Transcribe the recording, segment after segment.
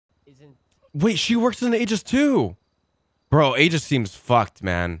isn't. Wait, she works in Aegis too. Bro, Aegis seems fucked,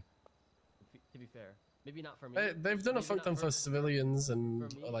 man. To be fair, maybe not for me. They've done a fuck ton for civilians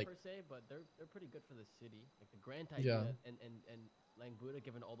and for me, like. Per se, but they're pretty good for the city. Like the grant idea and Langbuda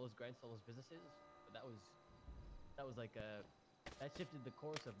given all those grants to all those businesses. But that was like that shifted the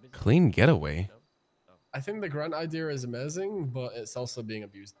course of business. Clean getaway. You know? So. I think the grant idea is amazing, but it's also being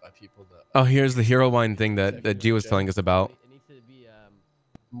abused by people that. Oh, here's the hero wine thing that G was telling us about. It needs to be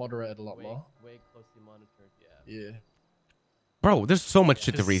moderated a lot more. Way closely monitored. Yeah. Bro, there's so much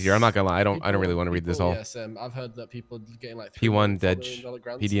shit to read here. I'm not gonna lie. I don't really want to read this all. Yes, I've heard that people getting like P1 dead,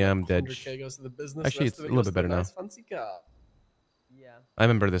 grants, PDM like dead. 100K goes to the business, Actually, it's a little bit better now. nice fancy car. Yeah. I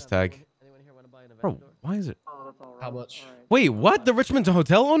remember this tag. Anyone here want to buy an Bro, why is it? Oh, that's all right. How much? All right. Wait, what? The Richmond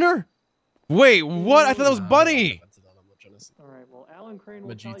hotel owner? Wait, what? I thought that was Bunny. All right. Well, Alan Crane will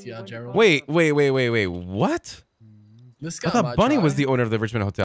My tell you GTR when to Gerald. buy Wait. What? This I guy thought might Bunny was try. the owner of the Richmond hotel.